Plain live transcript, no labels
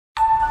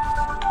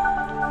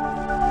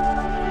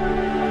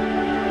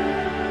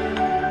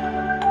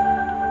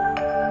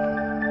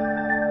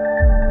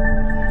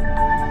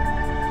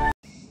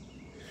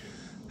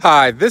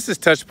Hi, this is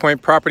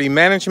TouchPoint Property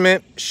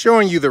Management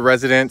showing you the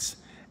residence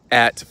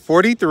at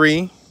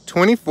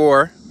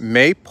 4324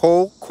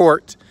 Maypole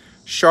Court,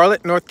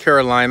 Charlotte, North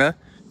Carolina,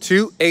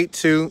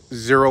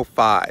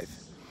 28205.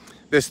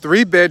 This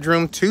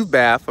 3-bedroom,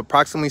 2-bath,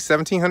 approximately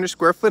 1,700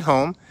 square foot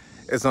home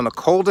is on a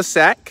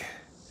cul-de-sac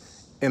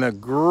in a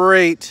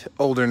great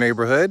older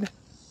neighborhood.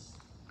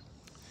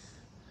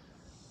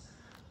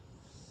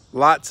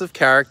 Lots of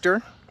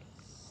character.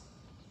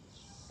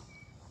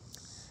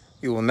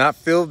 You will not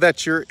feel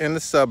that you're in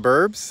the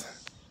suburbs.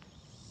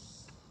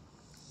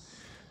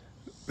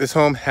 This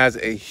home has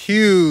a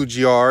huge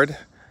yard,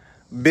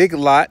 big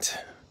lot.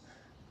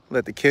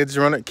 Let the kids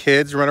run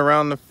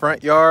around the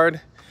front yard.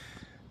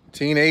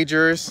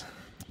 Teenagers,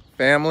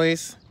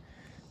 families,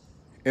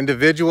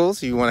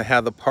 individuals. You want to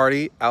have the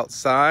party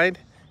outside.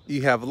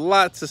 You have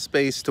lots of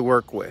space to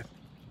work with.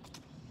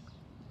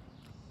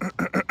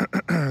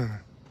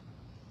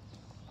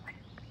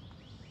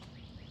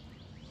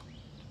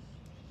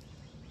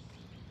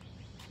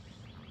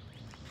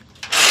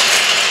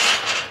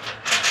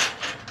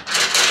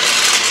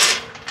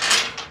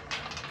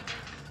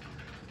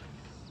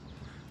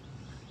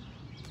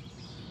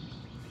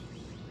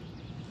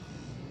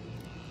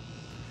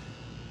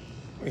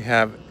 We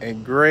have a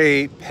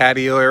great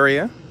patio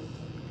area.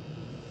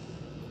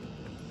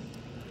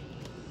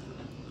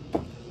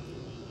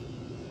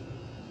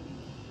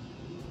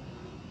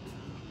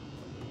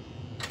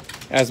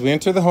 As we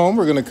enter the home,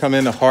 we're going to come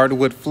into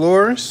hardwood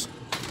floors.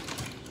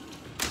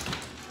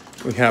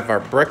 We have our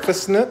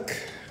breakfast nook,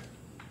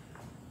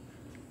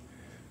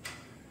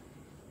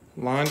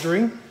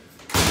 laundry,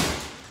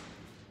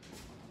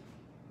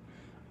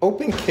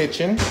 open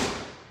kitchen,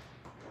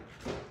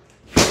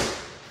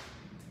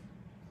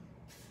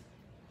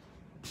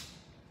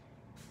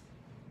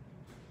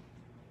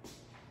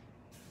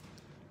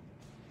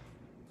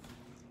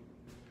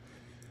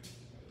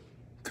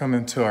 come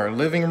into our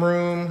living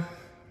room,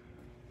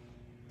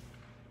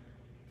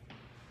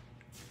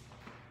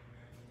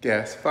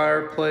 gas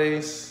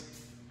fireplace,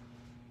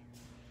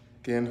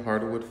 again,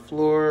 hardwood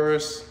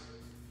floors,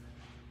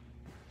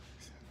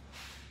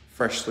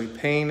 freshly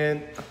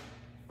painted.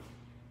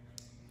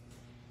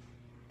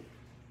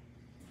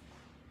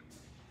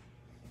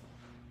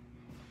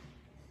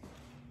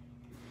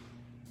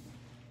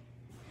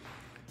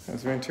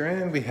 As we enter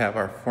in, we have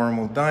our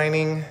formal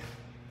dining.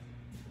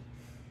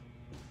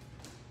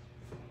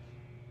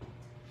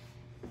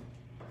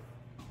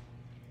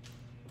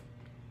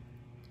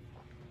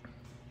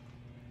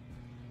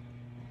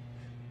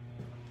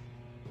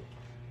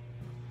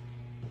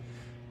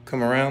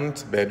 Come around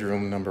to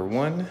bedroom number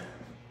 1.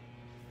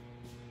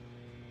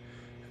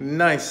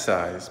 Nice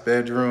size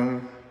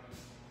bedroom.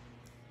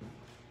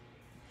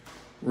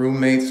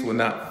 Roommates will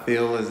not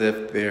feel as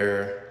if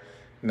they're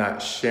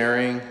not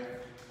sharing.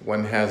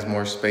 One has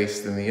more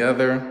space than the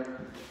other.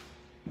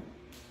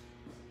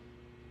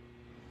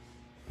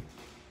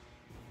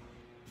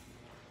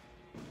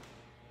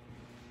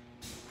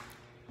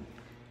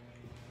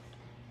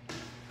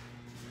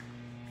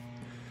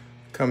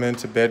 Come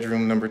into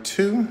bedroom number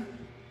 2.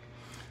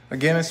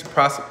 Again, it's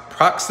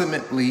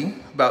approximately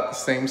about the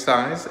same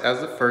size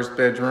as the first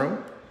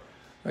bedroom.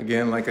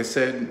 Again, like I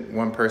said,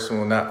 one person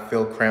will not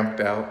feel cramped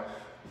out.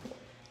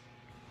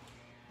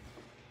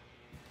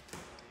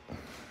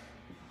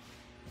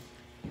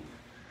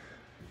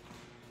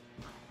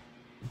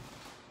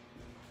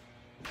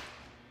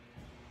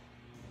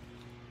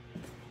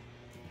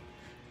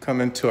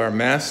 Come into our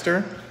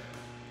master.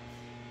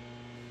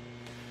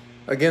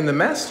 Again, the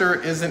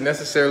master isn't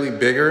necessarily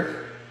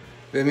bigger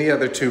than the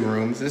other 2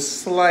 rooms. It's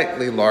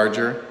slightly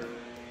larger.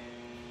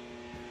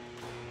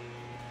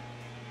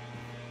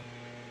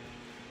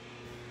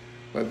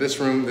 But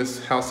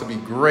this house will be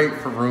great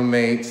for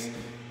roommates,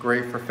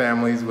 great for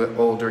families with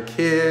older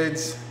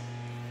kids.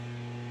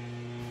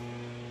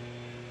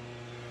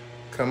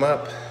 Come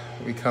up,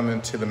 we come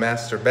into the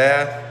master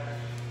bath.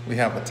 We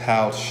have a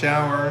tiled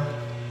shower.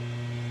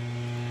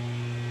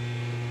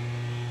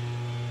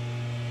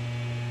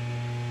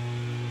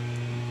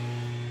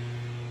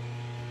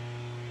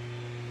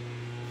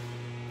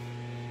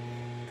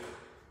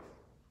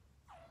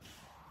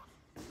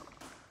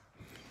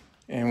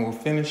 And we'll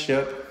finish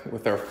up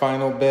with our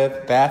final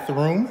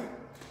bathroom.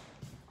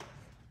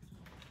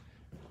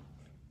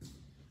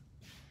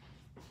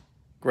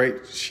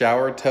 Great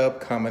shower tub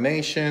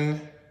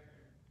combination.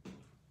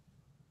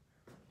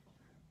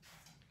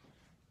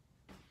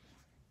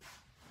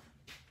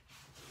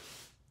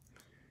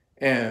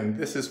 And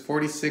this is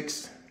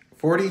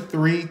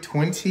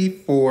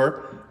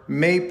 4324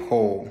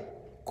 Maypole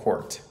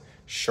Court,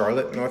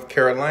 Charlotte, North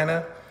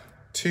Carolina,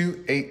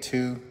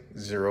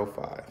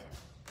 28205.